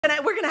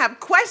going to have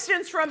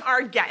questions from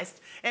our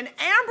guest. And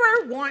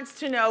Amber wants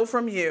to know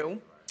from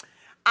you,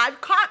 I've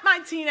caught my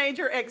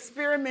teenager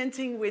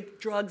experimenting with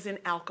drugs and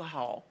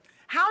alcohol.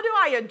 How do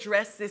I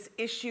address this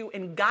issue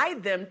and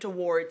guide them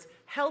towards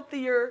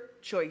healthier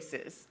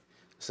choices?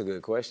 That's a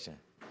good question.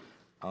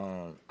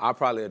 I'll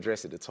probably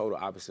address it the total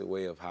opposite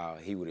way of how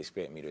he would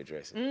expect me to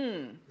address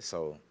it.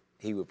 So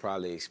he would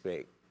probably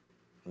expect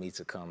me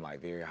to come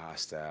like very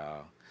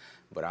hostile,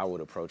 but I would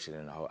approach it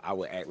in the whole, I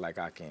would act like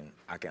I can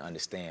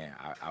understand.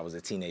 I was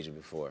a teenager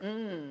before.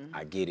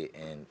 I get it,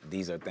 and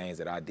these are things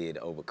that I did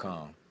to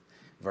overcome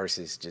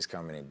versus just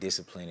coming and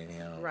disciplining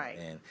him. Right.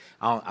 And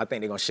I think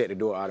they're gonna shut the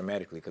door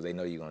automatically because they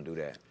know you're gonna do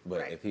that.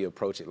 But Right. if he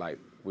approach it like,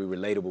 we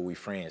relatable, we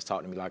friends,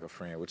 talk to me like a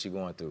friend, what you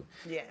going through?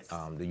 Yes.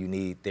 Do you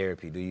need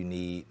therapy? Do you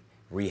need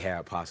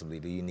rehab possibly?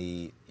 Do you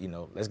need,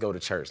 let's go to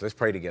church, let's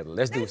pray together.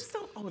 Let's do.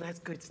 Oh, that's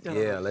good stuff.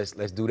 Yeah, let's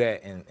do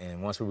that.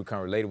 And once we become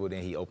relatable,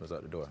 then he opens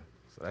up the door.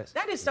 So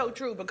that is so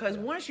true, because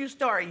once you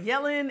start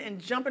yelling and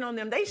jumping on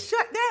them, they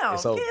shut down.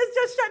 It's over. Kids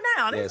just shut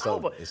down. Yeah, It's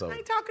over. It's over. I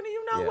ain't talking to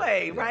you no Yeah,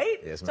 way, yeah. right?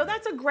 Yes, So ma'am.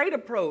 that's a great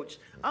approach.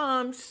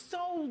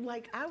 So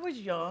like I was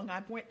young,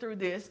 I went through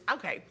this.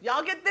 Okay,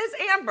 y'all get this,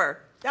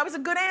 Amber. That was a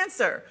good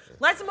answer.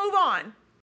 Let's move on.